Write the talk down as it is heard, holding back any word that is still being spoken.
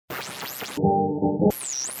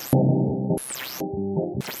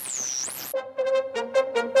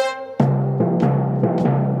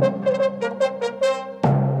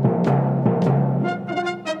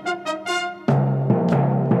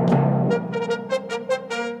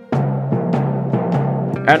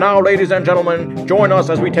And now, ladies and gentlemen, join us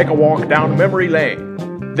as we take a walk down memory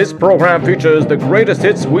lane. This program features the greatest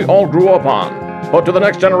hits we all grew up on. But to the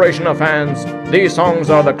next generation of fans, these songs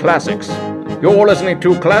are the classics. You're listening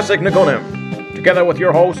to Classic Nigunim, together with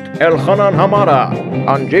your host, Elchanan Hamada,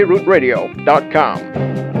 on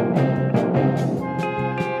jrootradio.com.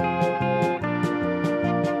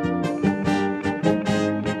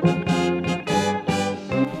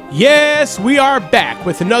 Yes, we are back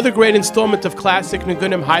with another great installment of Classic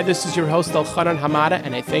Nigunim. Hi, this is your host, Elchanan Hamada,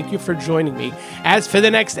 and I thank you for joining me. As for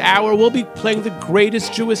the next hour, we'll be playing the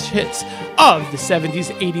greatest Jewish hits of the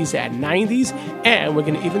 70s, 80s, and 90s, and we're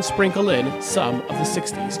going to even sprinkle in some of the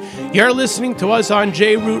 60s. You're listening to us on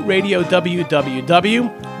JRoot Radio,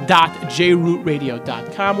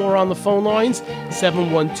 www.jrootradio.com, or on the phone lines,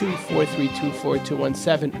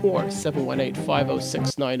 712-432-4217 or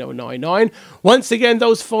 718-506-9099. Once again,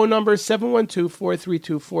 those phone numbers,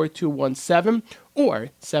 712-432-4217 or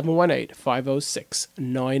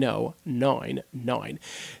 718-506-9099.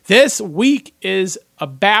 This week we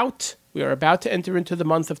are about to enter into the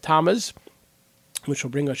month of Tammuz, which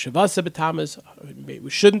will bring us Shavasa B'Tammuz.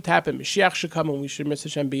 We shouldn't happen. Mashiach should come, and we should, Mr.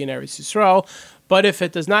 Hashem, be in Eretz Yisrael. But if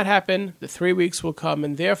it does not happen, the 3 weeks will come,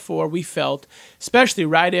 and therefore we felt, especially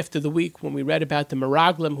right after the week when we read about the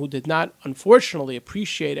Meraglim who did not, unfortunately,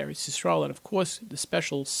 appreciate Eretz Yisrael, and of course the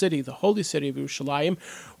special city, the holy city of Yerushalayim,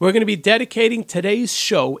 we're going to be dedicating today's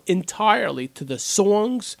show entirely to the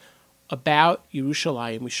songs about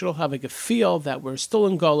Yerushalayim. We should all have a feel that we're still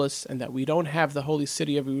in Golus and that we don't have the holy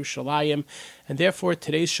city of Yerushalayim, and therefore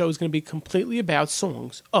today's show is going to be completely about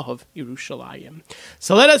songs of Yerushalayim.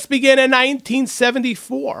 So let us begin in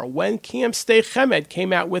 1974 when Camp Stay Chemed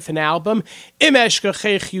came out with an album, Im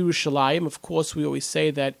Eshkachech Yerushalayim. Of course, we always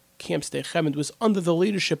say that Camp Stay Chemed was under the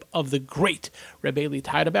leadership of the great Rebbe Eli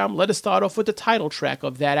Teitelbaum. Let us start off with the title track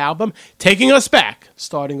of that album, taking us back,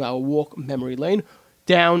 starting our walk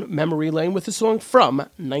down memory lane with a song from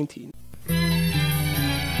 19.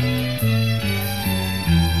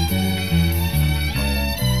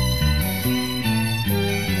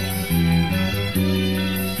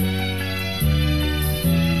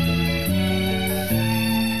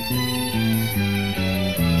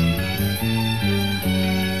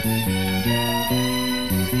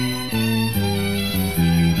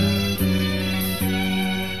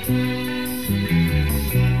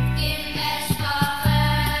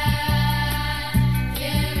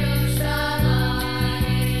 Yerushalayim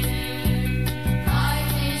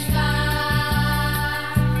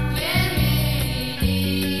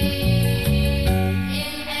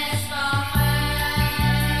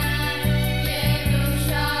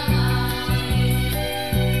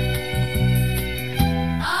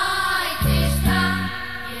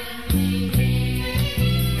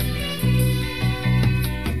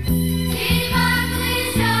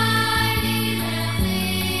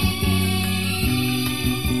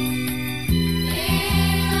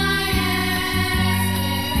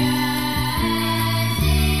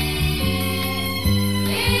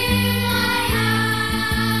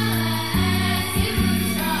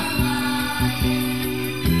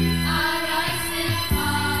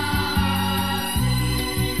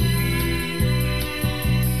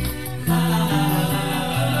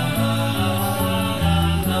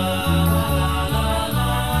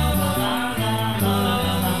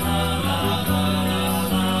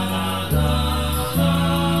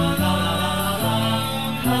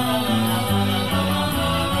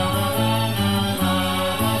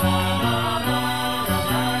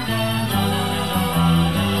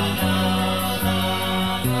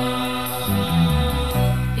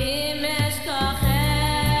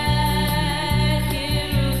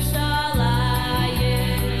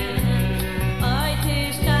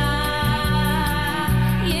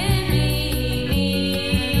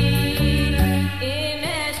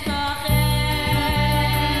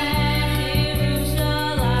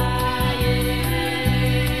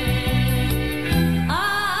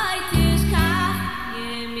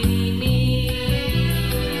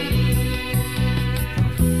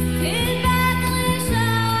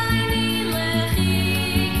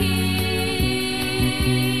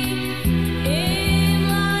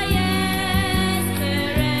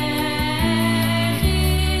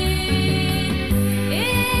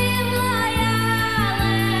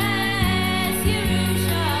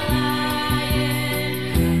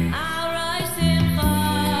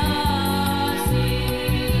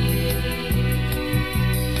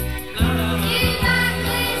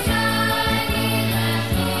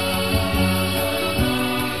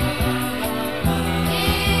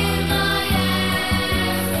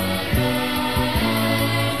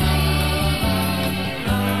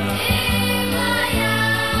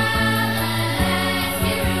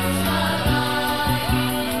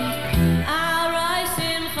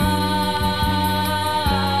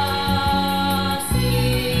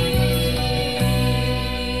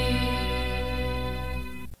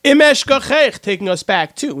Imesh Gachech, taking us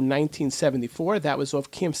back to 1974. That was off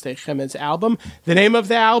Kim Steichemed's album. The name of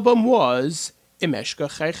the album was Imesh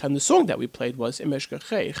Gachech, and the song that we played was Imesh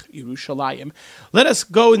Gachech, Yerushalayim. Let us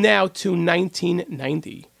go now to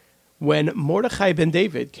 1990, when Mordechai Ben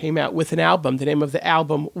David came out with an album. The name of the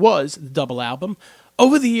album was the double album.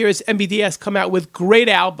 Over the years, MBD has come out with great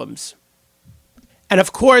albums. And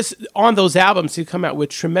of course, on those albums, he come out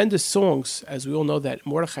with tremendous songs. As we all know, that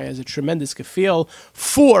Mordechai has a tremendous gefühl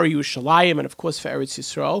for Yerushalayim and, of course, for Eretz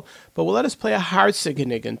Yisrael. But we'll let us play a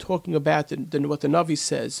Hartziganigan, talking about what the Navi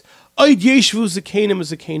says. Oid Yeshvu Zakenim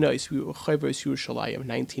Zakenois, Yerushalayim,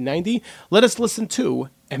 1990. Let us listen to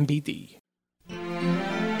MBD.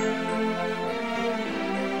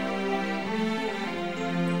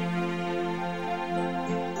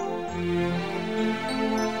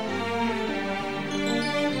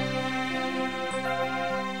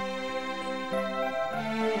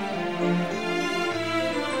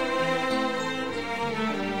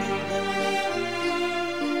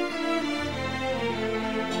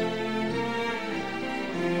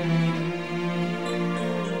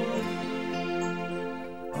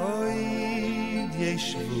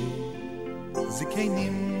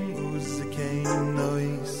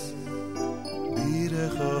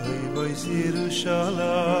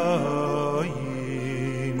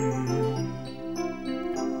 Yerushalayim,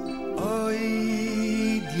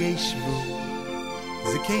 oid yeshvu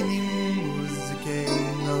zakenim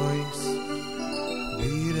uzakenois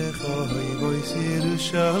birechoy vois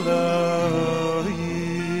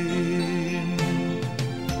Yerushalayim,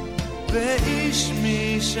 veish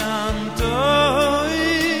mishantoy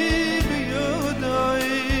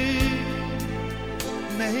biyodoi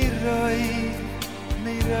meirai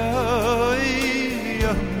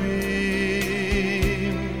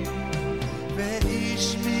Yamim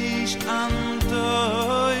Veish mish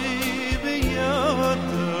antoi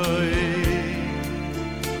b'yadoi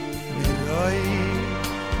Mirai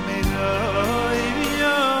b'yamim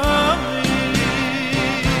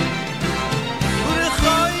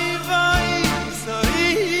Urechai v'ay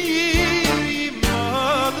sarim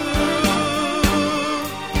madu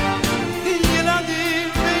Yeladim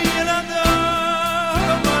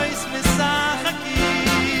v'yeladam V'ais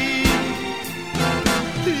mesachakim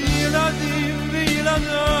Yeladim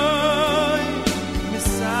v'yeladam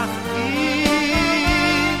mesachakim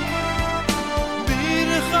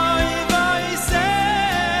Birchai v'aysecho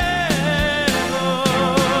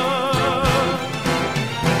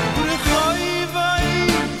Urechai v'ay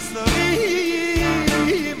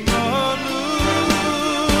sarim malu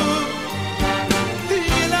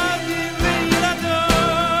Yeladim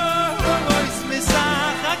v'yeladam V'ais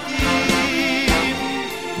mesachakim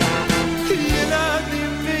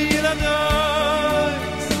Yeladim v'yeladam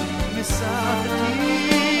mesachakim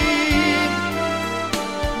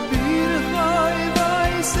Birchai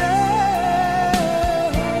v'aysecho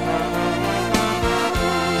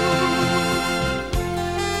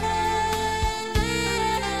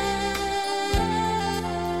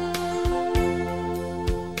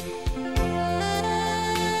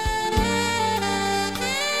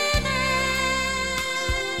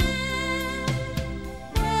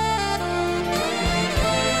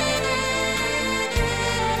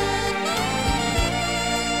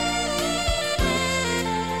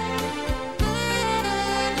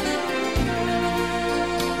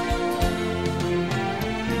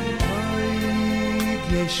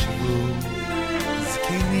Yeshvu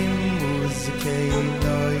zkenim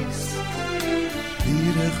uzkeinois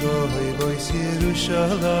Birechoy vois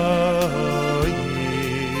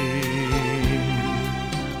Yerushalayim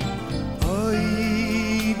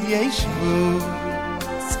Oid Yeshvu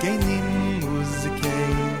zkenim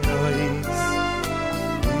uzkeinois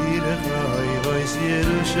Birechoy vois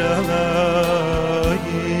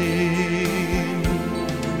Yerushalayim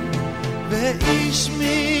Veish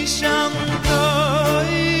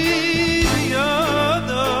mishantoy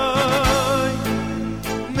b'yadoi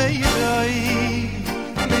Meirai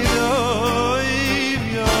b'yamim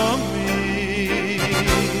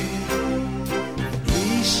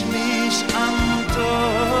Veish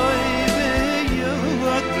mishantoy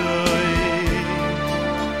b'yadoi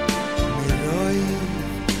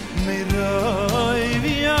Meirai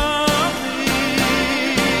b'yamim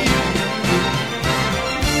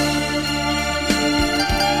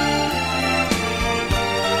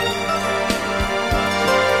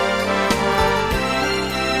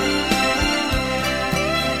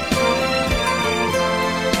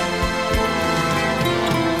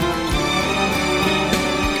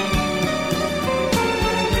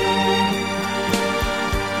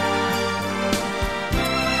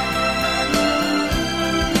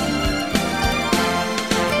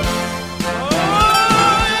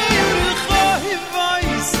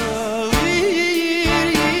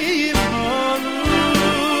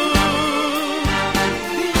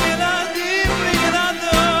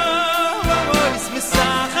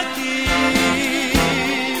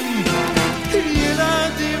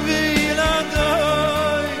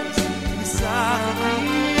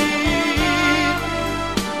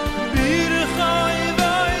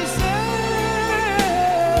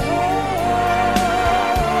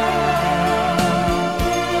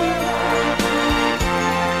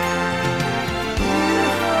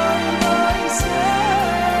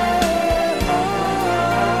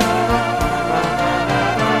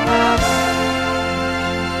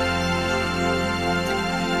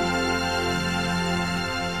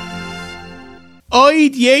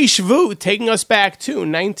Boyd Yeshvu, taking us back to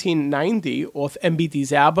 1990 off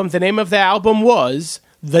MBD's album. The name of the album was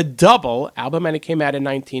The Double Album, and it came out in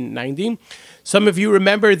 1990. Some of you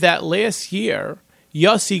remember that last year,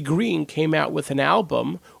 Yossi Green came out with an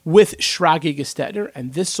album with Shragi Gestetner,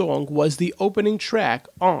 and this song was the opening track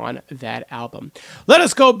on that album. Let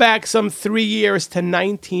us go back some 3 years to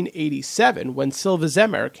 1987 when Silva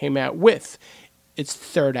Zemer came out with its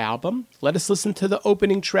third album. Let us listen to the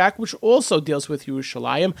opening track, which also deals with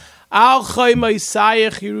Yerushalayim. Al Chai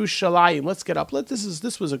Ma'isayach Yerushalayim. Let's get up.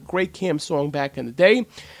 This was a great camp song back in the day.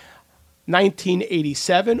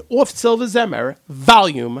 1987, off Silva Zemer,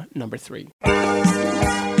 volume number 3.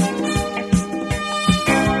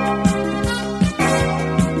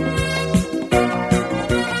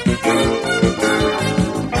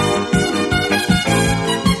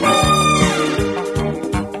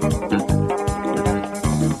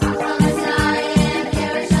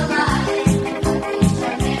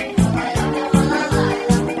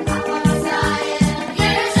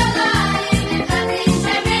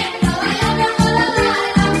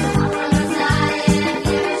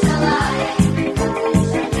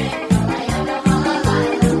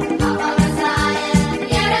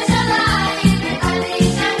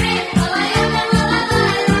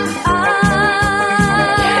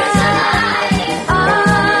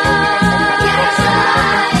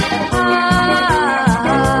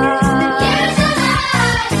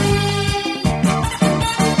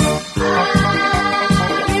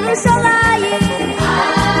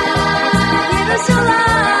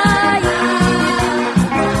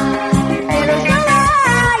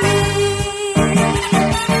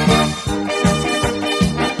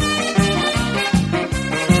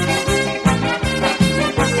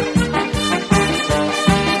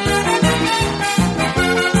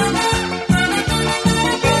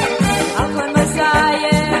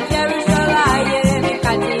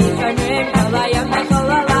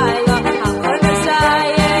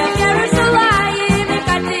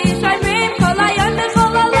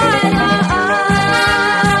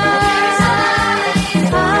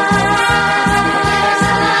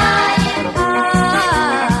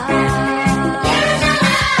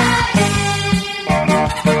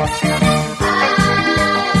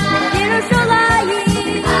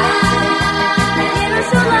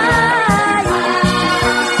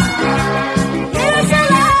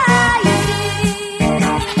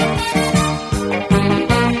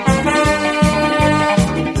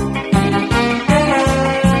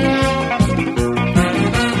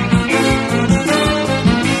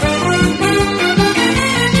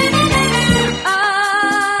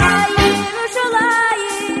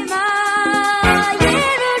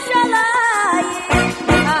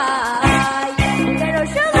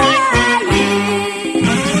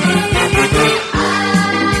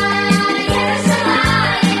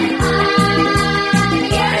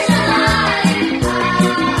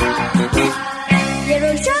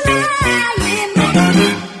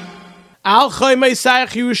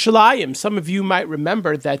 Some of you might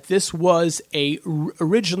remember that this was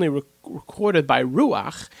originally recorded by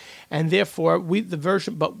Ruach, and therefore we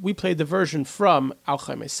played the version from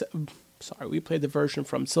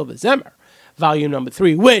Silva Zemer, volume number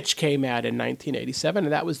 3, which came out in 1987,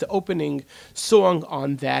 and that was the opening song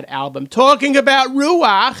on that album. Talking about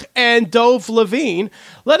Ruach and Dov Levine,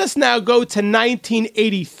 let us now go to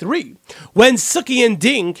 1983, when Suki and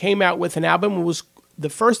Ding came out with an album. It was the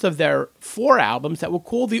first of their 4 albums that were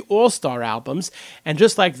called the All-Star Albums, and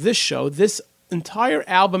just like this show, this entire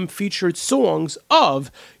album featured songs of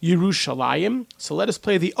Yerushalayim. So let us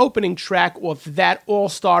play the opening track of that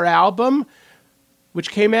All-Star album, which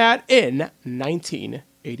came out in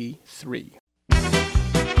 1983.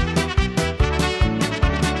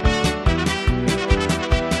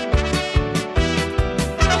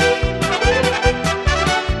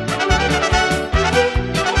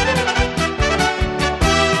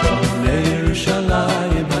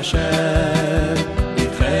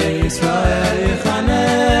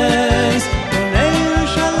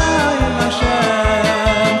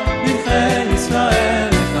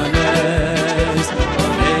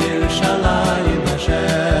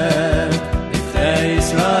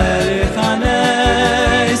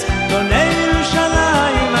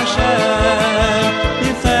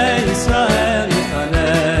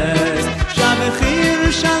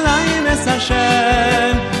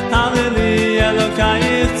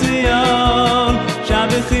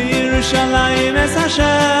 Yerushalayim es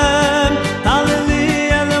Hashem,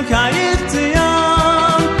 Hallelujah, Elokayich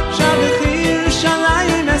Tzion. Shabach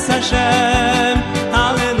Yerushalayim es Hashem,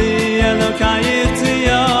 Hallelujah, Elokayich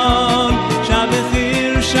Tzion. Shabach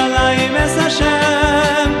Yerushalayim es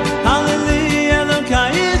Hashem, Hallelujah, Elokayich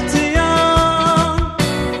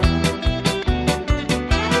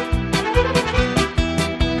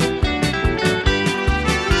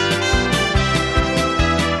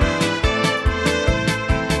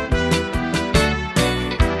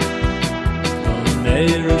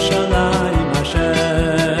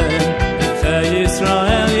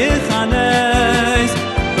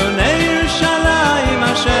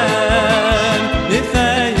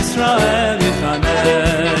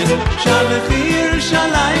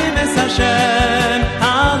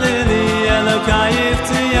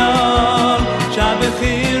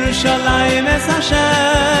es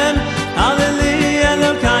Hashem Hallelujah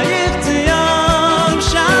Elokayich Tzion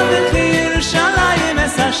Shabechi Yerushalayim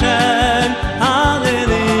es Hashem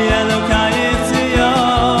Hallelujah Elokayich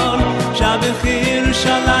Tzion Shabechi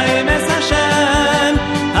Yerushalayim es Hashem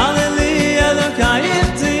Hallelujah Elokayich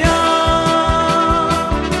Tzion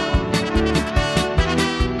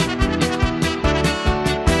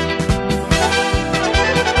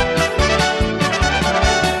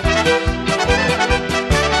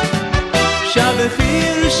Shabechi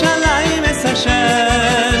Yerushalayim es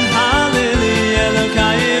Hashem Hallelujah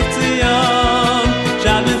Elokayich Tzion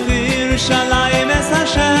Shabechi Yerushalayim es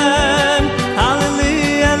Hashem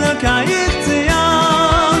Hallelujah Elokayich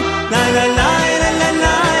Tzion La la la la la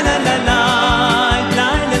la la la la la la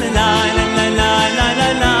la la la la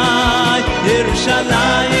la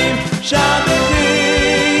Yerushalayim Shabechi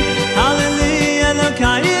Hallelujah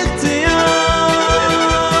Elokayich Tzion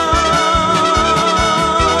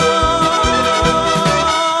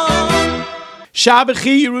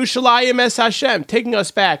Shabechi Yerushalayim es Hashem, taking us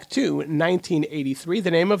back to 1983. The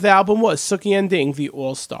name of the album was Suki and Ding, the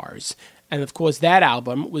All-Stars. And of course, that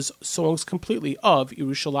album was songs completely of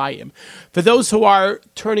Yerushalayim. For those who are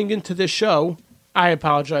turning into this show, I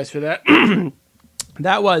apologize for that.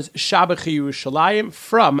 That was Shabechi Yerushalayim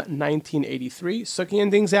from 1983, Suki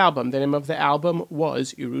and Ding's album. The name of the album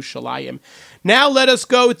was Yerushalayim. Now let us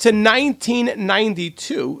go to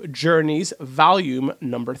 1992, Journey's volume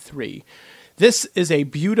number 3. This is a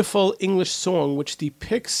beautiful English song which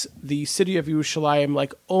depicts the city of Yerushalayim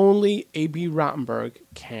like only A.B. Rottenberg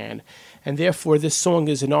can. And therefore, this song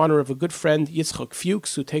is in honor of a good friend, Yitzchak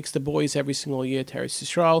Fuchs, who takes the boys every single year to Eretz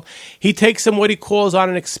Yisrael. He takes them what he calls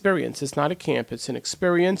on an experience. It's not a camp, it's an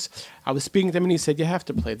experience. I was speaking to him and he said, you have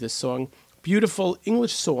to play this song. Beautiful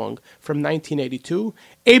English song from 1982.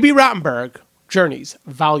 A.B. Rottenberg, Journeys,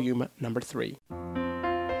 volume number 3.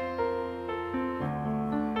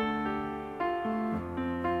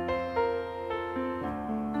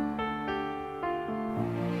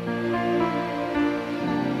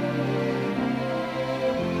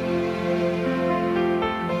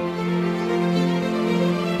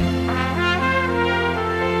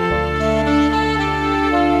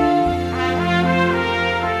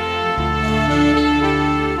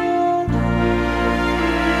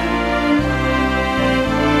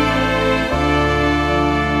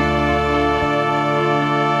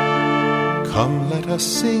 Come, let us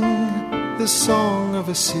sing the song of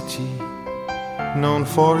a city known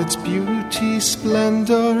for its beauty,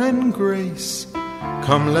 splendor, and grace.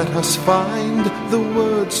 Come, let us find the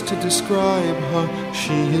words to describe her.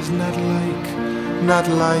 She is not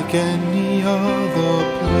like any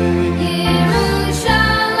other place.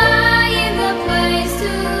 Yerushalayim, the place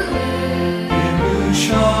to live.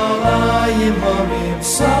 Yerushalayim harim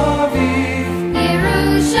saviv.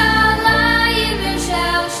 Yerushalayim,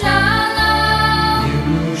 Yershel Shalom.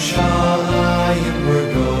 Yerushalayim, we're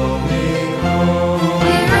going home.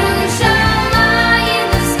 Yerushalayim,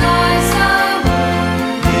 the sky so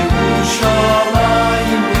blue.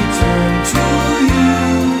 Yerushalayim, we turn to you.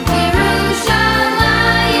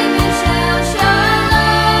 Yerushalayim, Yershel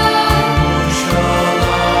Shalom.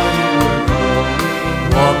 Yerushalayim, we're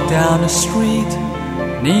going. Walk down a street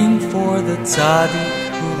named for the tzaddik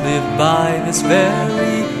who lived by this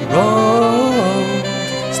very road.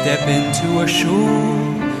 Step into a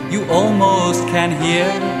shul, you almost can hear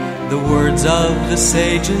the words of the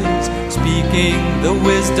sages speaking the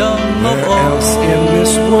wisdom of Where old. else in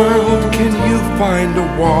this world can you find a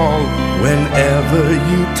wall? Whenever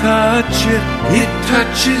you touch it, it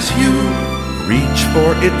touches you. Reach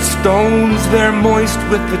for its stones, they're moist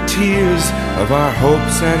with the tears of our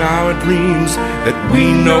hopes and our dreams that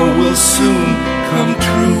we know will soon come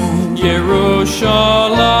true.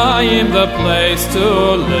 Yerushalayim, the place to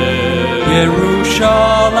live.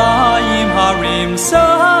 Yerushalayim harim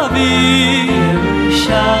saviv.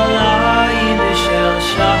 Yerushalayim Yershel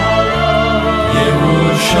Shalom.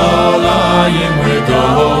 Yerushalayim, we're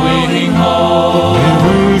going home.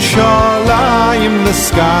 Yerushalayim, the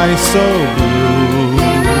sky so blue.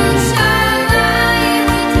 Yerushalayim,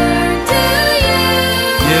 we turn to you.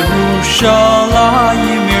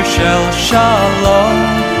 Yerushalayim Yershel Shalom.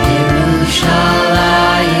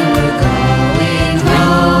 Yerushalayim, we're going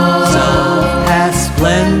home. Of past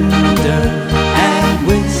splendor and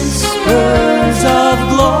whispers of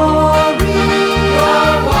glory.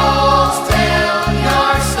 Your walls tell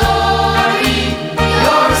your story,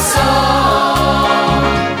 your song,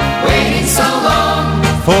 waiting so long.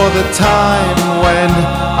 For the time when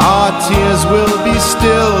our tears will be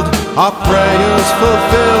stilled, our prayers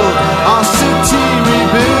fulfilled, our city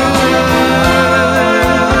rebuilt.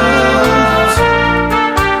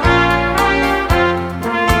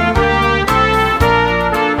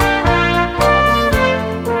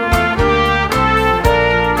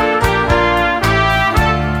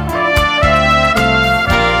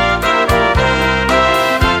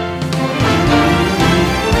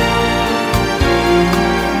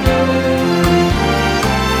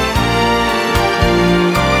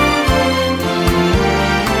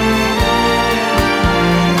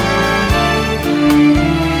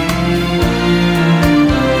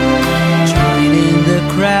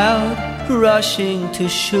 rushing to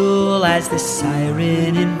shul as the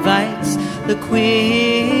siren invites the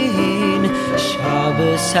queen.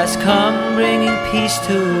 Shabbos has come, bringing peace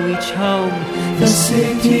to each home. The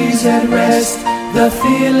city's at rest, the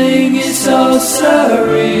feeling is so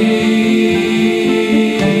serene.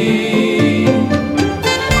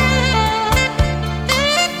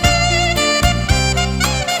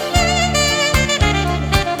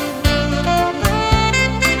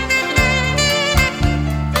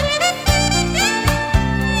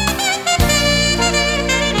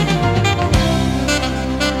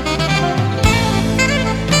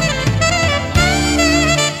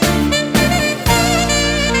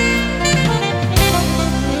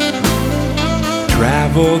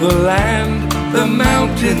 Travel the land, the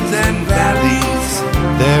mountains and valleys.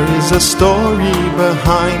 There is a story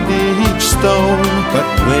behind each stone, But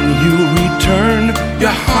when you return,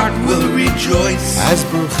 your heart will rejoice. as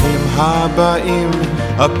Bruchim Habaim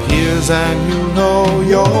appears and you know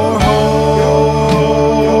you're home.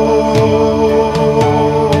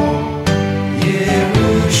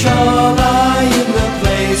 Yerushalayim, the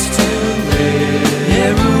place to live.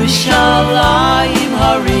 Yerushalayim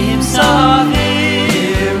harim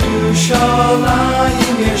savim.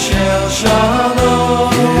 Yerushalayim, Yeshel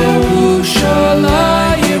Shalom.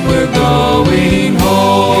 Yerushalayim, we're going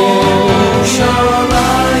home.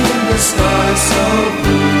 Yerushalayim, the sky so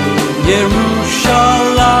blue.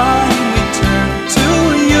 Yerushalayim, we turn to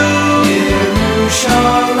you.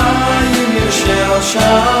 Yerushalayim, Yeshel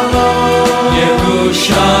Shalom.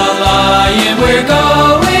 Yerushalayim, we're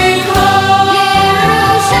going home.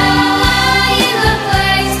 Yerushalayim, the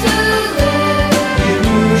place to live.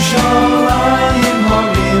 Yerushalayim,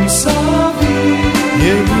 Harim Savim.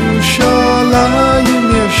 Yerushalayim,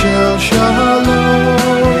 Yeshel Shalom.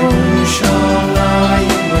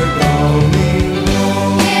 Yerushalayim, we're going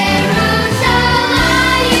home.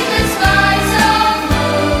 Yerushalayim, the sky so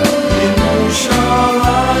blue.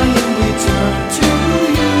 Yerushalayim, we turn to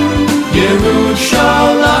you.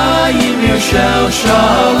 Yerushalayim, Yeshel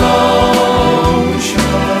Shalom.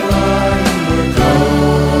 Yerushalayim, we're going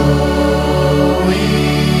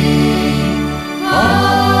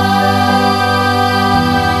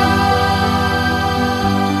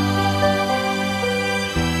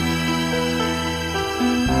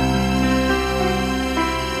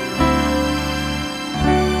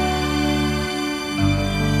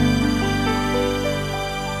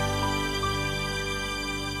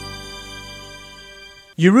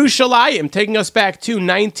Yerushalayim, taking us back to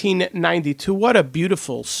 1992. What a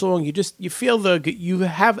beautiful song! You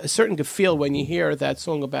have a certain feel when you hear that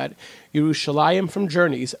song about Yerushalayim from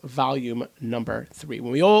Journeys, Volume Number 3.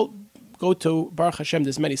 When we all go to Baruch Hashem,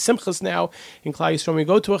 there's many simchas now in Klal Yisrael. When we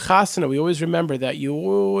go to a chasana, we always remember that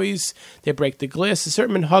they break the glass. A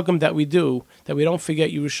certain minhagim that we do, that we don't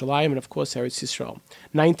forget Yerushalayim and of course Eretz Yisrael.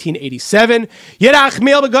 1987, Yerach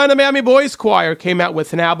Mil Begun the Miami Boys Choir came out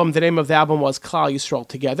with an album. The name of the album was Klal Yisrael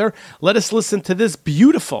Together. Let us listen to this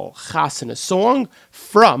beautiful chasana song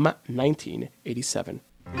from 1987.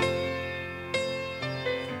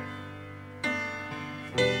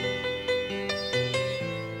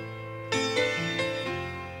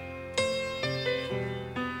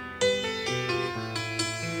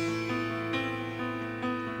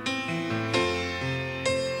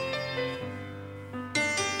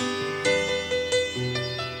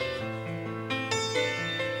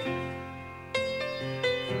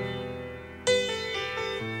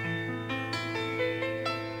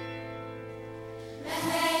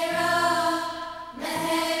 Hey,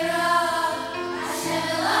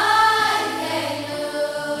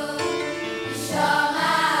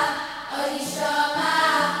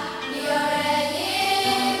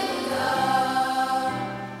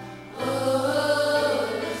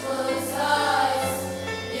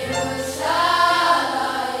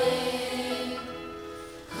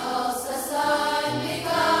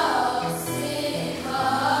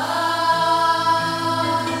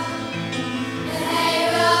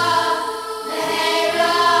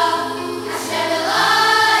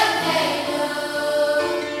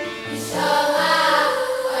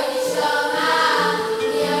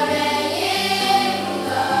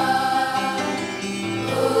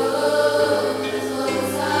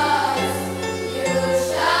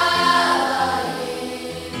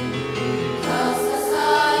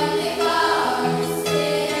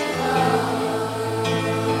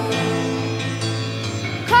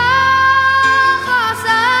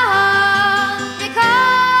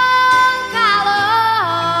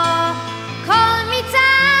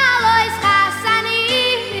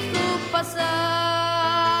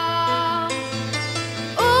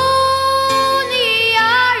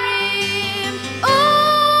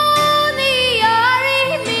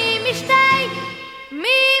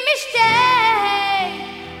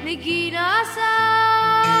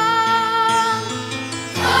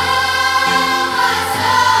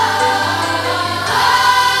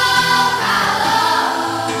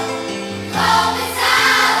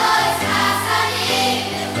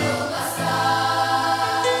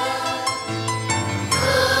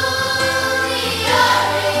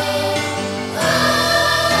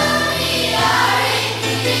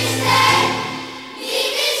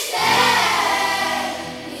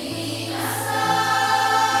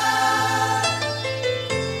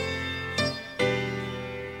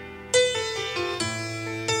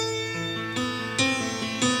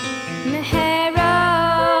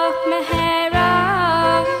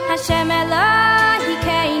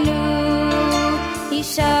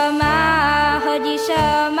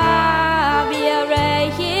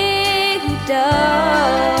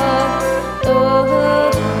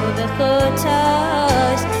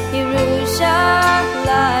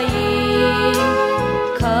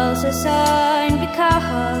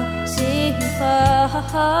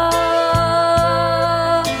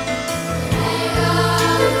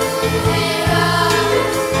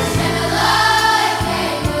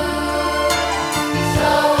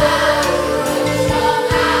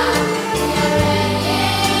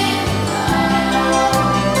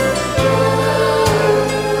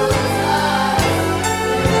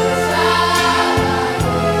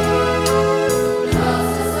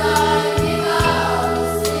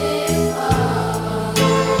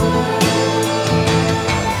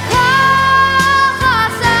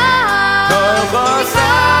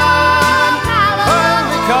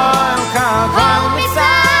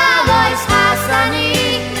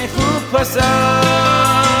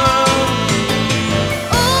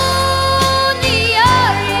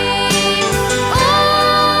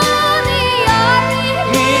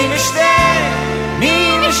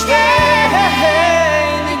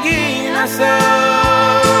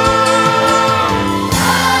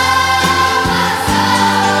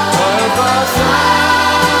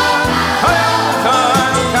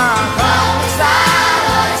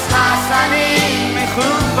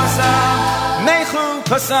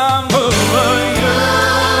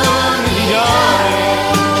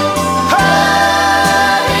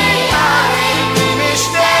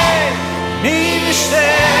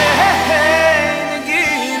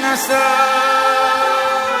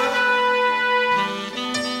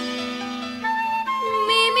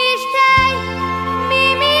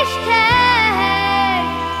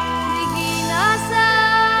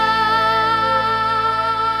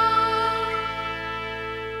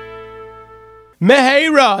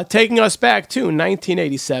 Meheira, taking us back to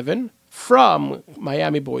 1987 from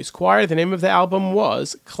Miami Boys Choir. The name of the album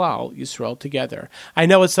was Klal Yisrael Together. I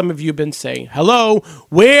know what some of you have been saying. Hello,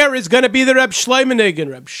 where is going to be the Reb Shlomo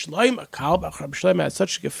Nigun? Reb Shlomo Kalbach. Reb Shlomo had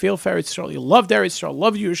such a feel for Eretz Yisrael. He loved Eretz Yisrael,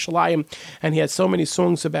 loved Yerushalayim, and he had so many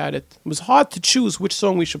songs about it. It was hard to choose which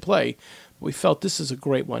song we should play. We felt this is a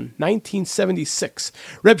great one. 1976.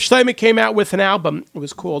 Reb Shlomo came out with an album. It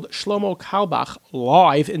was called Shlomo Kalbach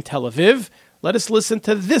Live in Tel Aviv. Let us listen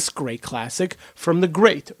to this great classic from the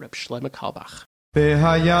great Reb Shlomo Kalbach.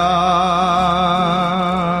 V'haya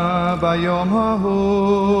bayom hahu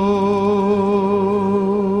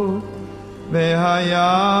V'haya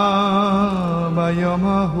bayom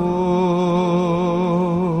hahu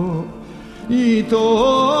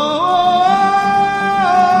Ito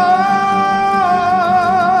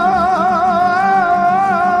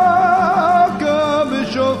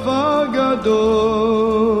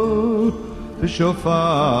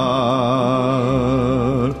שופר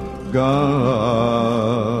גדול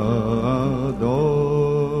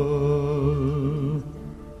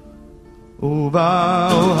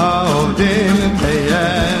ובאו העובדים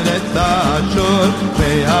בארץ אשור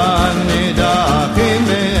והנידחים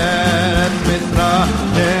בארץ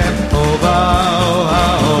מצרים ובאו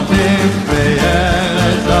העובדים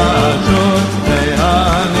בארץ אשור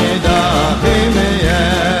והנידחים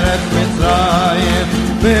בארץ מצרים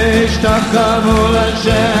והשתחוו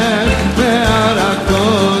לשם בהר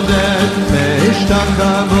הקודש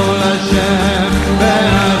והשתחוו לשם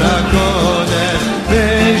בהר הקודש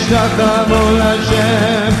והשתחוו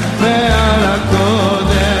לשם בהר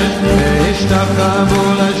הקודש והשתחוו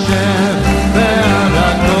לשם בהר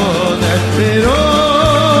הקודש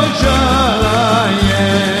בירושלים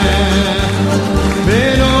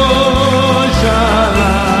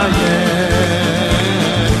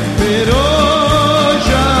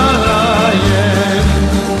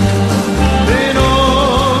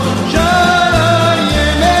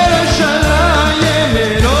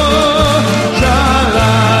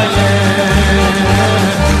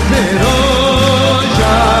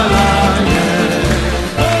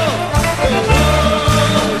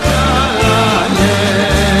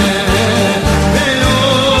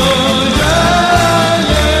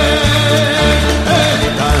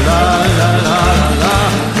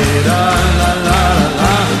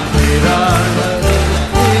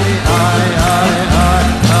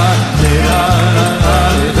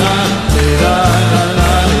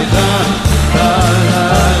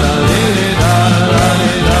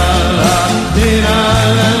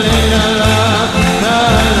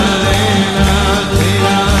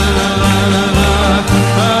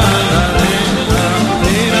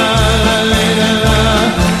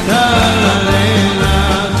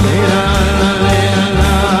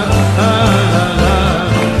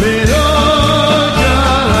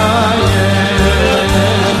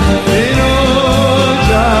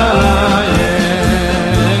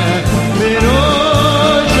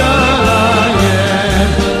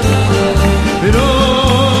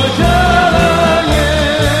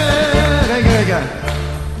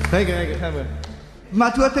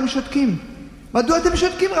מדוע אתם שותקים? מדוע אתם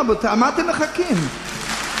שותקים רבותיי? מה אתם מחכים?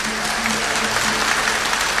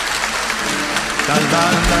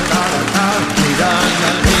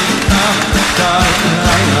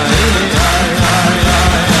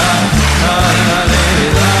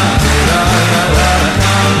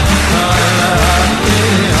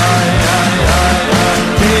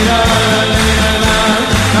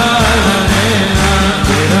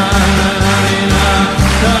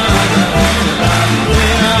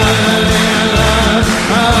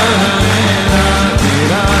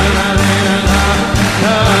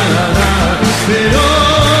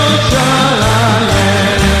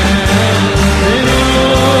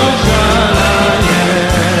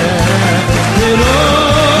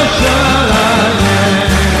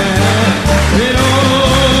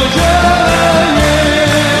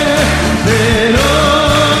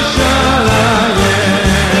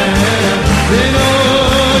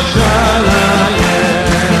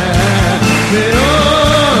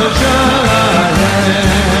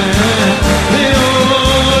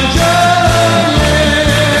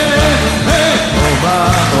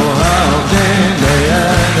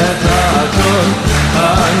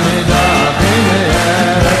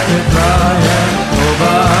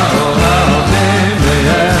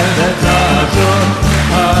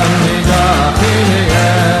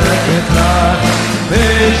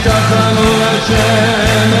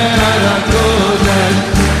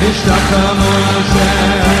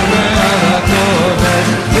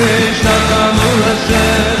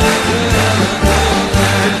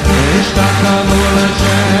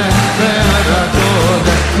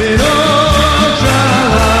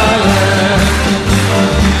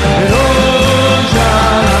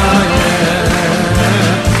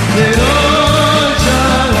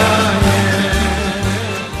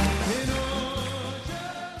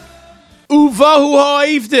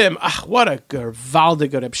 What a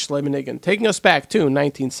gewaldige Reb Shlomo Nigun. Taking us back to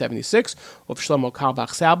 1976 of Shlomo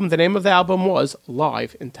Carlebach's album. The name of the album was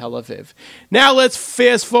Live in Tel Aviv. Now let's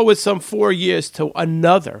fast forward some 4 years to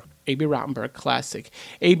another A.B. Rottenberg classic.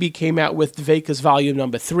 A.B. came out with Dveikus volume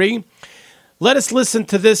number 3. Let us listen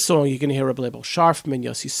to this song. You can hear Reb Leibel Sharfman,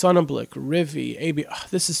 Yossi Sonnenblick, Rivi, A.B.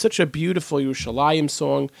 This is such a beautiful Yerushalayim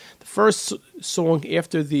song. The first song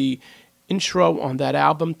after the intro on that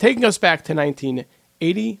album. Taking us back to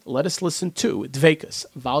 1980, let us listen to Dveikus,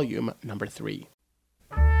 volume number 3.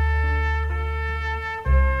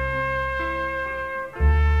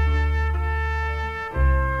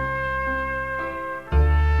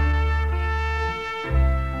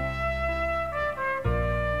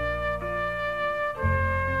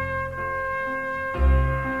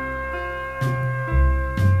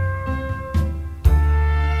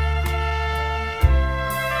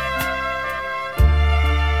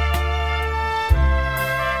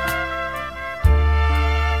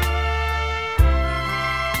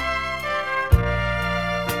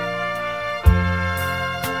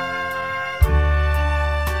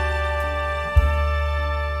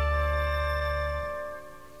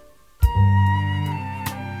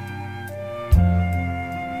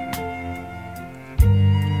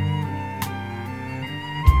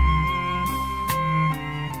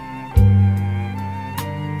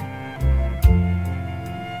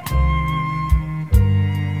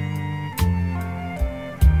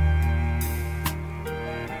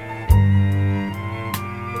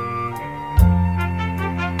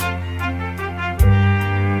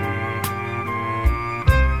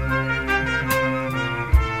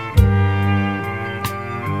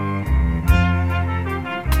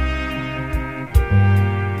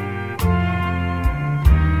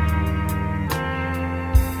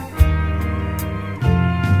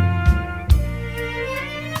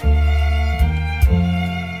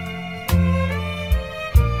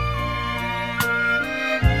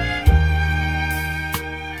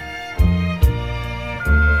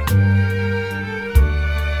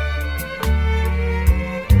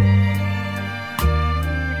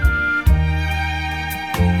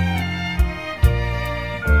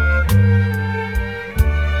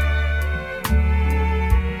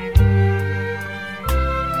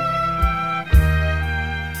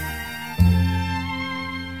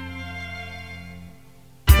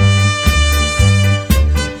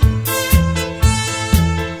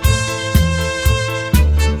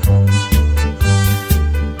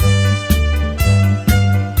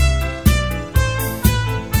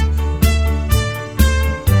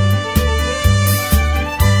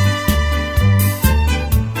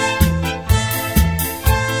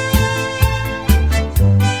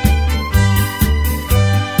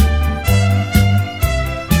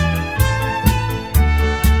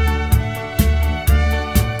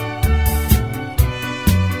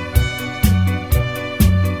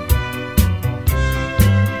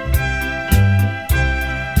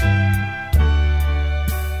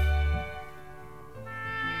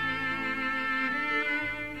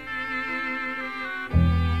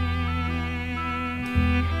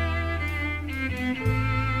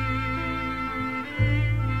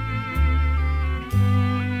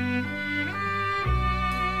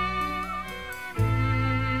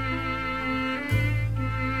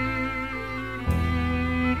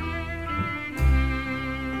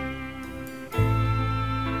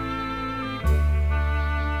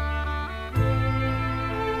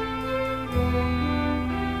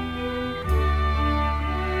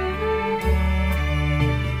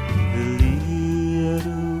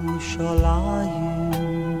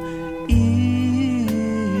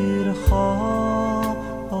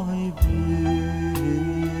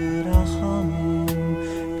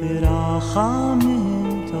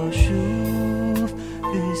 ברחמים תשוב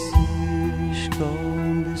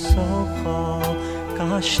ותשכון בסוחה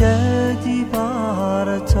כאשר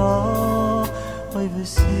דיברת אוי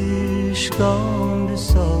ותשכון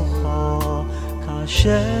בסוחה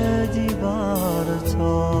כאשר דיברת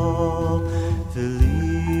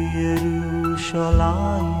ולי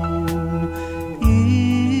ירושלים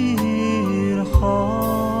עירך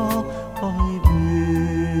אוי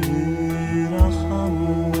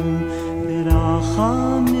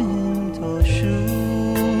ברחמים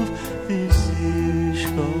תשוב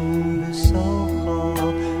ותשכון בסוחה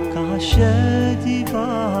כאשר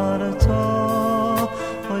דיברת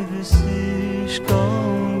אוי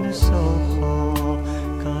ותשכון בסוחה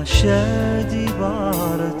כאשר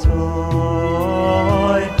דיברת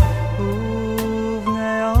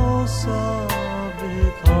ובני עושה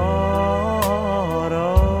בקרו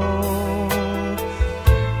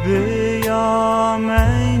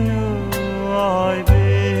בימינו אוי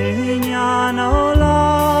בניין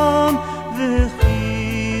עולם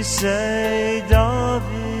וכיסא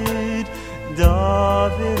דוד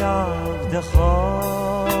דוד עבדך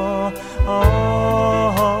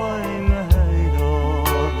אוי מהירו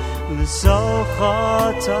לסוחה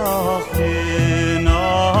תכין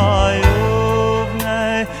אוי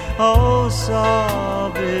ובני עושה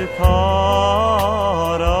בקרו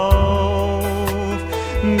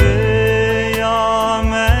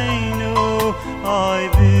בימינו אוי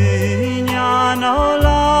בניין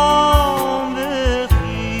עולם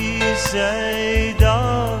וכיסא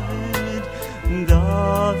דוד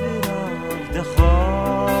דוד עבדך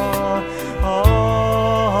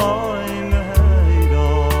אוי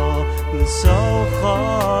מהירו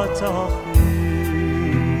לסוחה תכין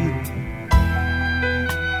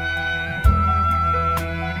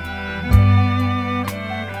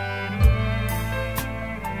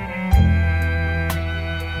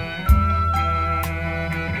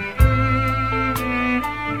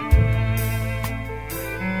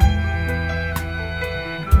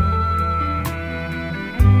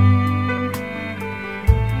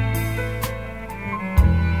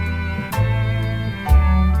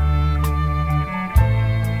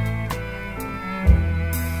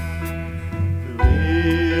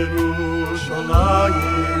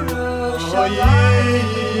Yerushalayim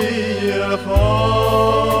Hayir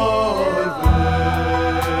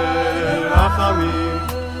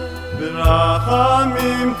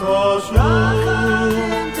ברחמים תשוב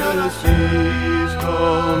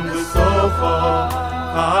ותשכון בסוחה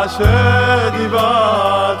כאשר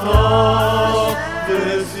דיברת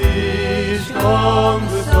ותשכון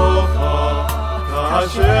בסוחה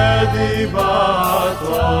כאשר דיברת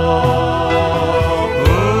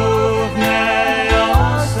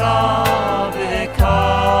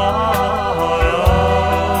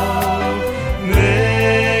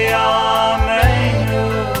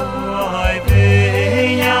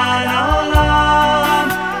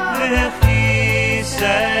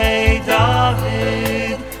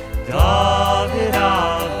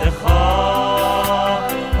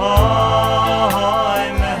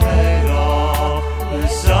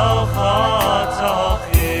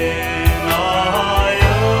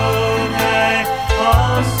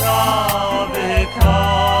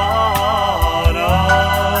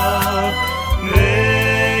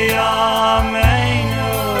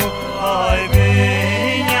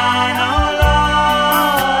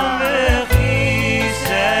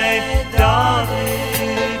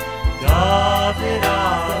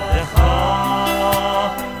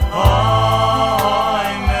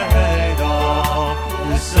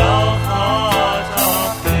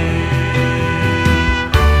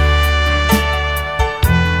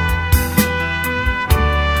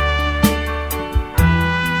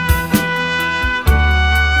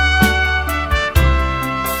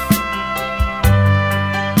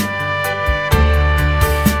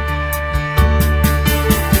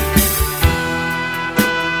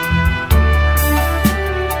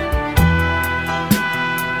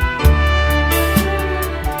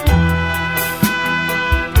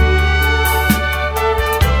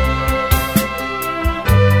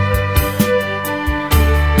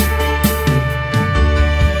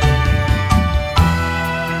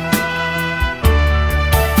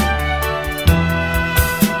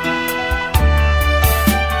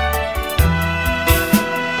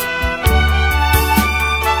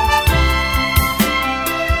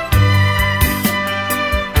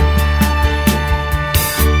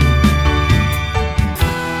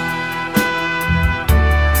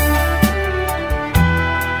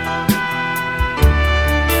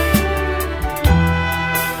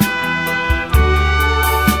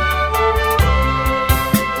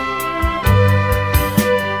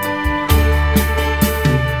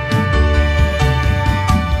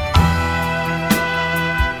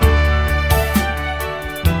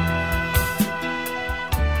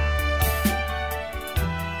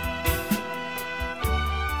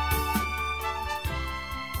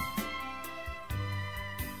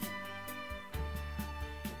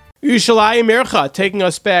Yerushalayim Mircha, taking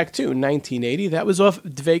us back to 1980. That was off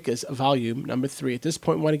Dveika's volume number 3. At this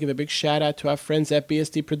point, I want to give a big shout out to our friends at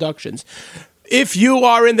BSD Productions. If you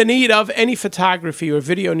are in the need of any photography or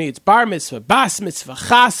video needs, bar mitzvah, bas mitzvah,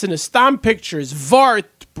 chasana, stam pictures, vart,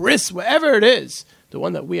 bris, whatever it is, the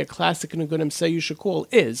one that we at Classic and Goodim say you should call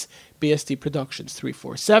is BSD Productions,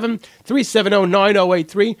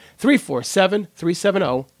 347-370-9083,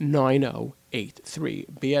 347-370-9083.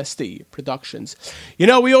 BSD Productions. You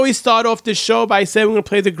know, we always start off this show by saying we're going to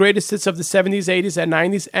play the greatest hits of the 70s, 80s, and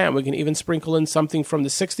 90s, and we can even sprinkle in something from the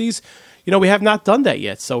 60s. You know, we have not done that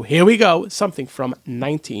yet, so here we go, something from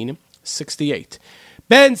 1968.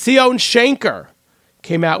 Ben Zion Shenker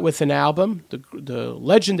came out with an album. The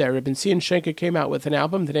legendary Reb Zion Shenker came out with an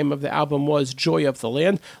album. The name of the album was Joy of the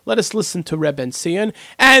Land. Let us listen to Reb Zion.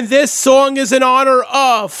 And this song is in honor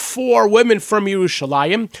of 4 women from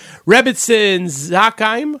Yerushalayim. Rebbetzin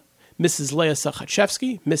Zakheim, Mrs. Leah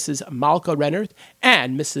Sachachevsky, Mrs. Malka Rennert,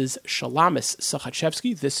 and Mrs. Shalamis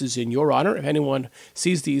Sachachevsky. This is in your honor. If anyone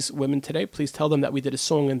sees these women today, please tell them that we did a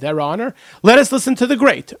song in their honor. Let us listen to the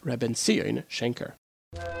great Reb Zion Shenker.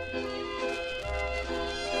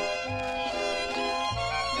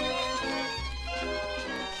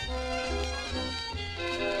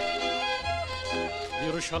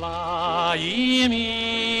 Yerushalayim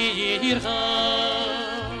yircha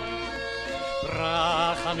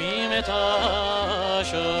rachamim et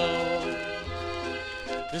Hashem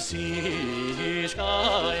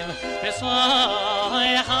v'sishkaim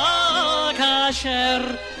b'saycha kasher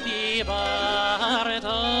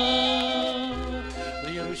dibarta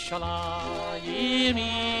Yerushalayim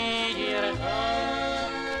yircha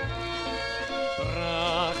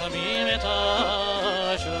rachamim et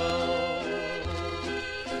Hashem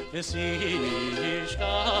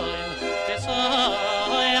V'sishkaim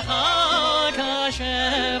v'saycha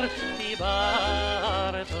kasher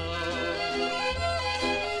dibarta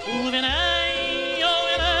U'v'nei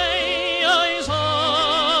yoyzo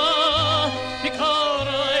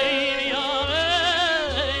b'korei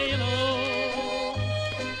yaveinu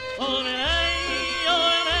U'v'nei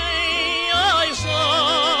yoyzo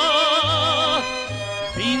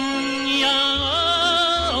b'inyan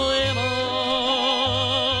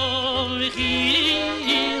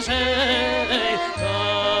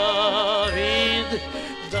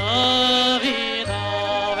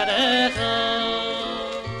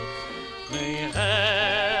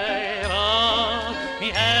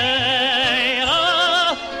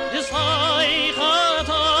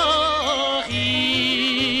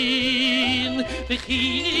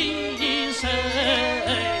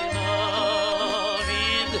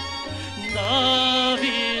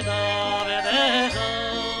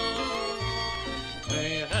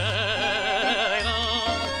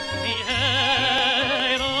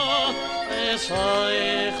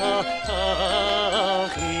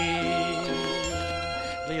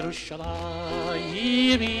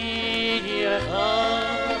Yerushalayim yircha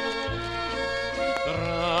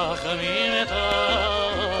rachamim et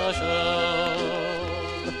Hashem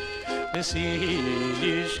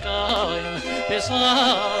v'sishkaim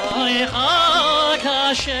b'saycha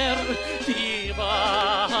kasher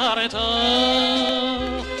dibarta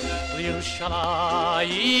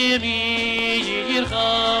Yerushalayim yircha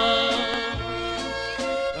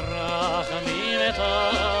rachamim et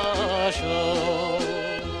Hashem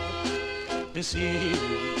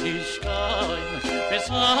v'sishkaim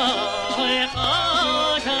b'saycha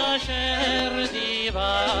kasher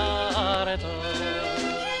dibarta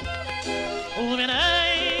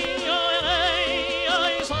u'v'nei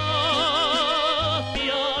yoyzo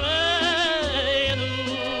yaveinu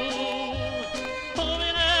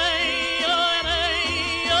u'v'nei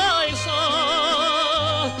yoyzo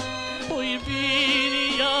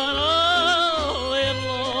u'b'inyan elon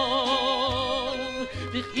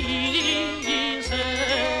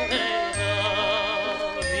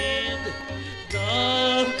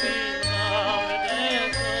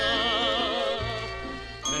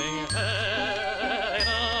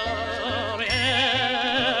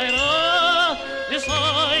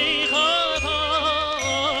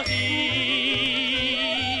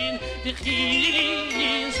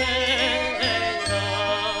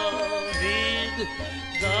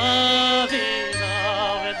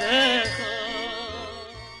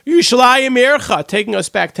Yerushalayim Mircha, taking us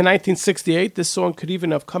back to 1968. This song could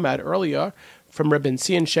even have come out earlier from Reb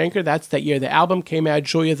Zion Shenker. That's that year the album came out,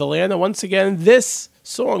 Joy of the Land. And once again, this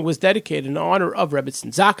song was dedicated in honor of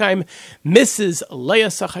Rebbetzin Zakheim, Mrs. Leah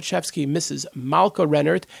Sachachevsky, Mrs. Malka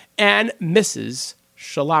Rennert, and Mrs.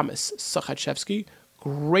 Shalamis Sachachevsky.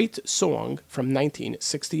 Great song from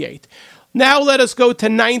 1968. Now let us go to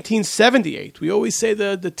 1978. We always say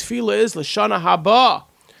the tefillah is L'shana haba.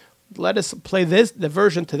 Let us play the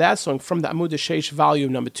version to that song from the Amud Sheish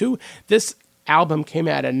volume number 2. This album came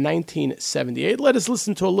out in 1978. Let us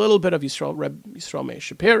listen to a little bit of Yisrael Meir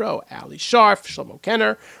Shapiro, Ali Sharf, Shlomo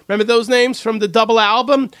Kenner. Remember those names from the double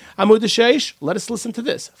album, Amud Sheish? Let us listen to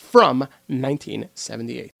this from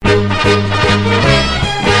 1978.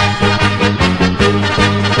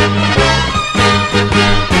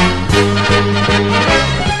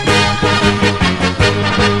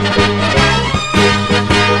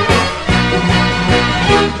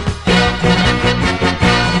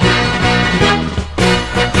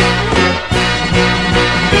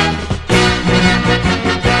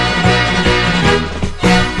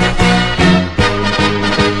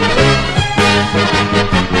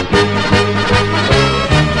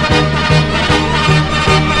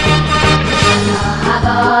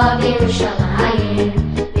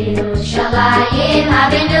 Yerushalayim,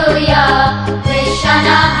 Hallelujah.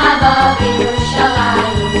 Lishana haba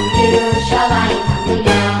Yerushalayim, Yerushalayim,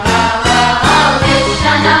 Hallelujah.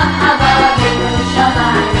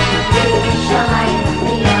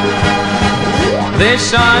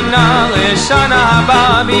 Lishana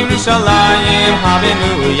haba Yerushalayim, Yerushalayim,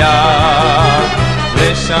 Hallelujah.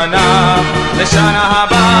 Lishana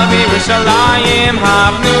haba Yerushalayim,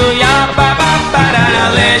 Hallelujah.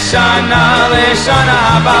 Lishana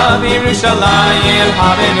haba Yerushalayim,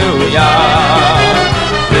 Hallelujah.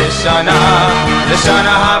 Lishana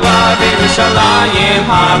haba Yerushalayim,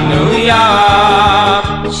 Hallelujah.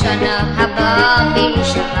 Lishana haba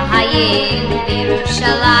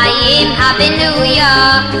Yerushalayim, Hallelujah.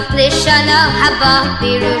 Lishana haba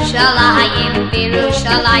Yerushalayim,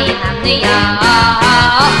 Yerushalayim, Hallelujah.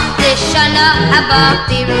 Lishana haba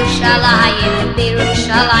Yerushalayim,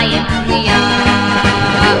 Yerushalayim, Hallelujah.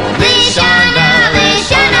 Lishana haba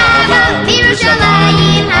Yerushalayim,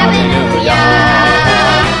 Yerushalayim, Hallelujah.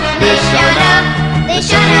 Lishana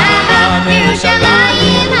haba Yerushalayim,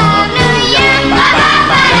 Hallelujah.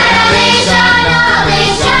 Lishana haba Yerushalayim, Hallelujah.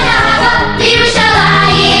 Lishana haba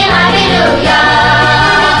Yerushalayim, Hallelujah.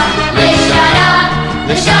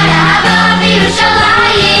 Lishana haba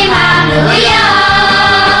Yerushalayim, Hallelujah.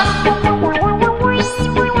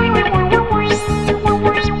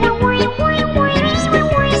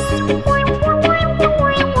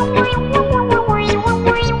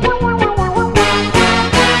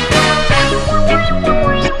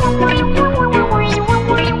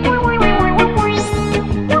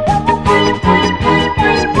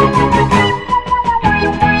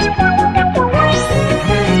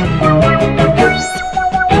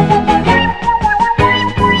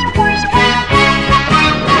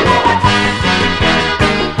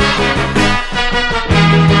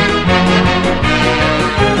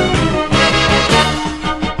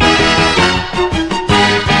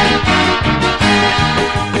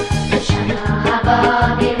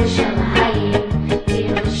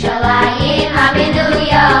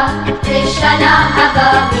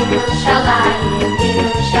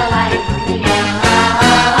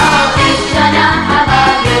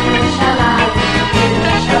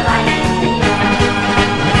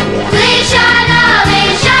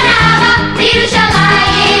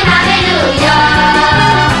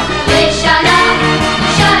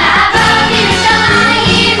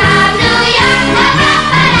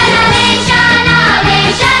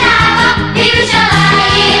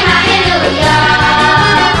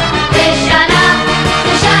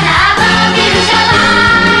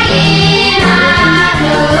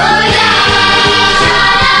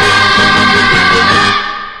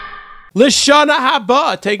 Lishana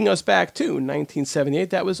haba, taking us back to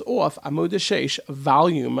 1978. That was off Amud Sheish,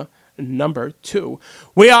 volume number 2.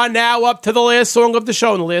 We are now up to the last song of the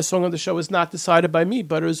show, and the last song of the show is not decided by me,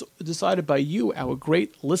 but is decided by you, our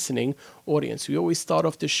great listening audience. We always start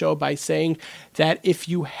off the show by saying that if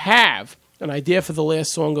you have an idea for the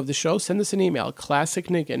last song of the show, send us an email,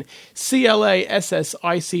 classicnigun,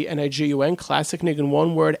 CLASSICNIGUN, classicnigun,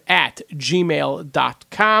 one word, at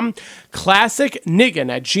gmail.com, classicnigun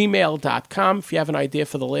at gmail.com. If you have an idea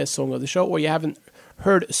for the last song of the show, or you haven't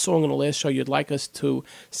heard a song in the last show you'd like us to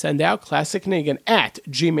send out, classicnigun at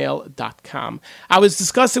gmail.com. I was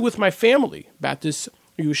discussing with my family about this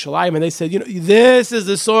Yerushalayim, and they said, this is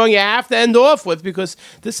the song you have to end off with, because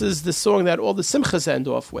this is the song that all the simchas end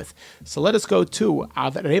off with. So let us go to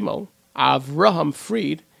Avraham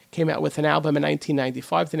Fried came out with an album in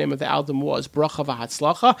 1995. The name of the album was Bracha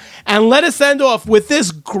V'Hatzlacha. And let us end off with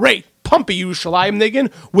this great pumpy Yerushalayim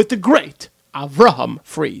niggin with the great Avraham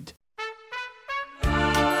Fried.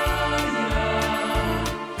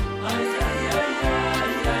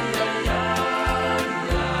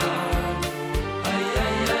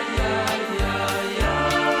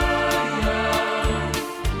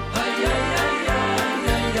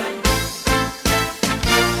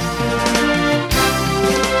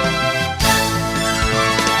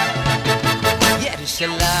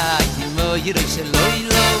 Yerushalayim, oh Yerushalayim,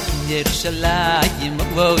 Yerushalayim,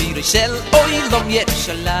 oh Yerushalayim,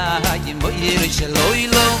 Yerushalayim, oh Yerushalayim,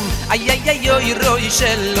 ay ay ay oh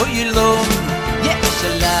Yerushalayim,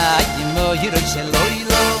 Yerushalayim, oh Yerushalayim,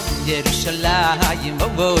 Yerushalayim,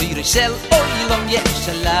 oh Yerushalayim,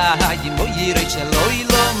 Yerushalayim, oh Yerushalayim,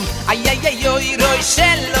 ay ay ay oh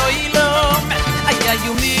Yerushalayim, ay ay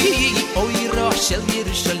umi, oh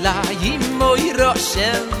Yerushalayim, oh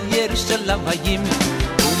Yerushalayim,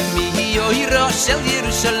 umi, oh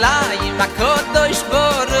Yerushalayim, HaKadosh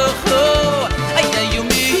Baruch Hu, ay ay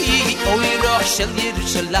umi, oh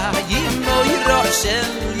Yerushalayim, oh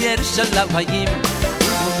Yerushalayim,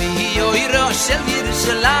 umi, oh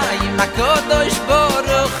Yerushalayim, HaKadosh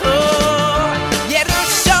Baruch Hu,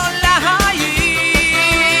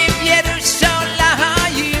 Yerushalayim,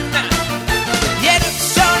 Yerushalayim,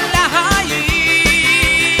 Yerushalayim,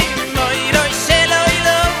 oh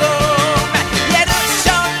Yerushalayim,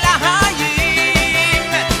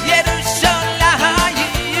 Yerushalayim,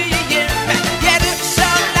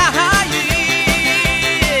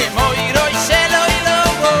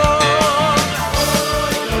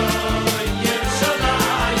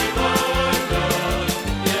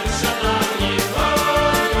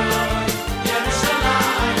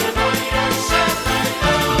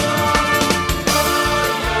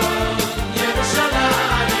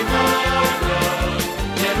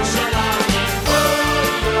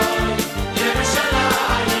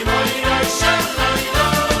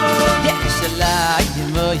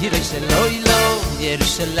 Yerushalayim, Yerushalayim, oh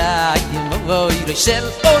Yerushalayim, oh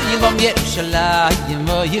Yerushalayim, Yerushalayim,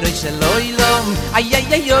 oh Yerushalayim, ay ay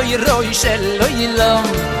ay oh Yerushalayim,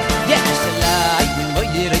 Yerushalayim, oh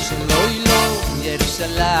Yerushalayim,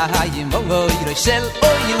 Yerushalayim, oh Yerushalayim, Yerushalayim,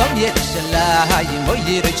 oh Yerushalayim,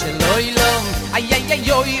 ay ay ay oh Yerushalayim, ay ay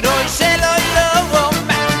oh Yerushalayim,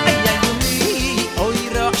 oh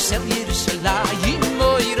Yerushalayim,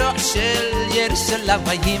 oh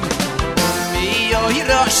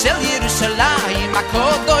Yerushalayim,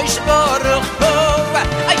 HaKadosh Baruch Hu,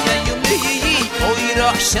 ay ay umi, oh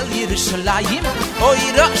Yerushalayim, oh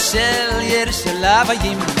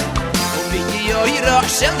Yerushalayim, umi, oh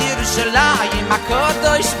Yerushalayim,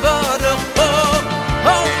 HaKadosh Baruch Hu,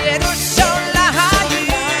 oh Yerushalayim,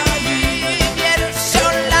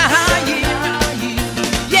 Yerushalayim,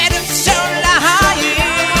 Yerushalayim,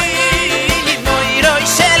 oh Yerushalayim, oh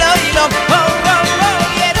Yerushalayim,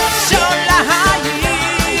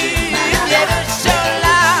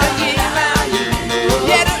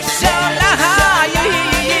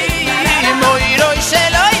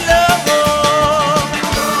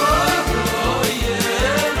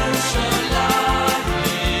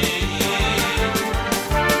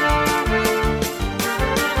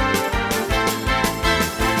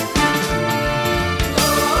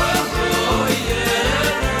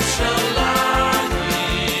 Baruch Hu,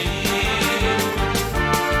 oh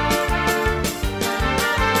Yerushalayim,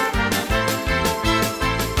 Yerushalayim,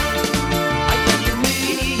 Yerushalayim,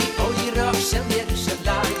 oh Yerushalayim, oh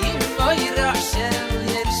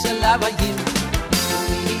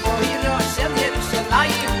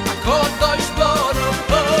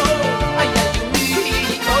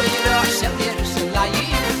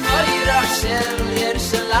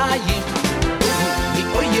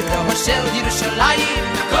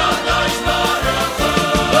Yerushalayim,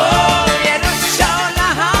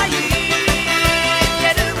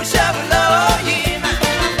 Yerushalayim,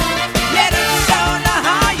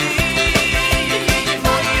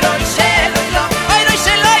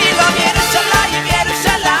 Yerushalayim,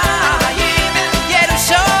 Yerushalayim,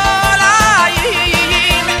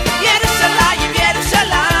 Yerushalayim,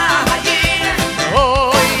 Yerushalayim,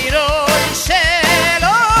 oh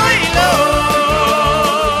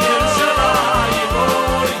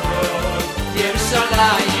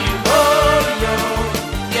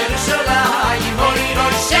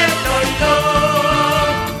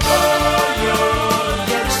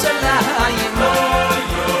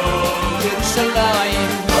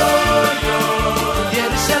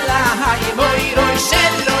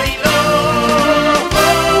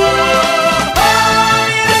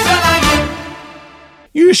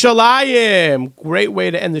Yerushalayim, great way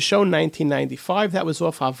to end the show. 1995. That was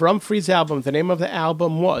off Avram Fried's album. The name of the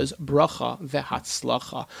album was Bracha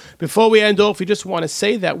Vehatzlacha. Before we end off, we just want to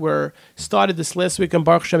say that we started this last week, and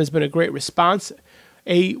Baruch Hashem has been a great response.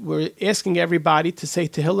 We're asking everybody to say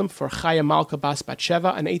Tehillim for Chaya Malka Bas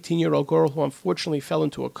Batsheva, an 18-year-old girl who unfortunately fell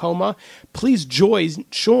into a coma. Please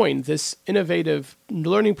join this innovative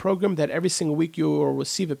learning program that every single week you will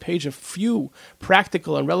receive a page of few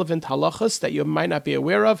practical and relevant halachas that you might not be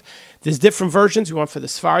aware of. There's different versions. We want for the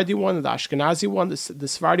Sephardi one and the Ashkenazi one. The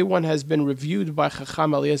Sephardi one has been reviewed by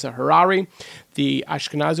Chacham Eliezer Harari. The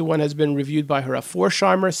Ashkenazi one has been reviewed by Hara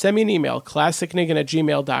Forsheimer. Send me an email,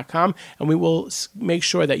 classicniggin@gmail.com, and we will make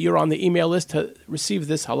sure that you're on the email list to receive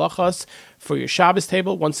this halachas for your Shabbos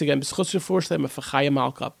table. Once again,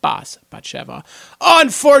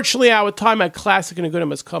 unfortunately, our time at Classic Nigunim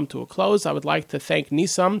has come to a close. I would like to thank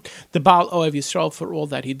Nisam, the Baal Oev Yisrael, for all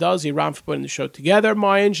that he does. Iran for putting the show together.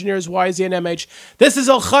 My engineers, YZ and MH. This is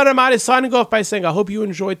Elchanan Hamada signing off by saying I hope you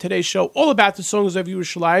enjoyed today's show, all about the songs of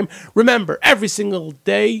Yerushalayim. Remember, every single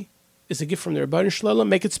day is a gift from the Rebbeinu Shalom.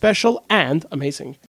 Make it special and amazing.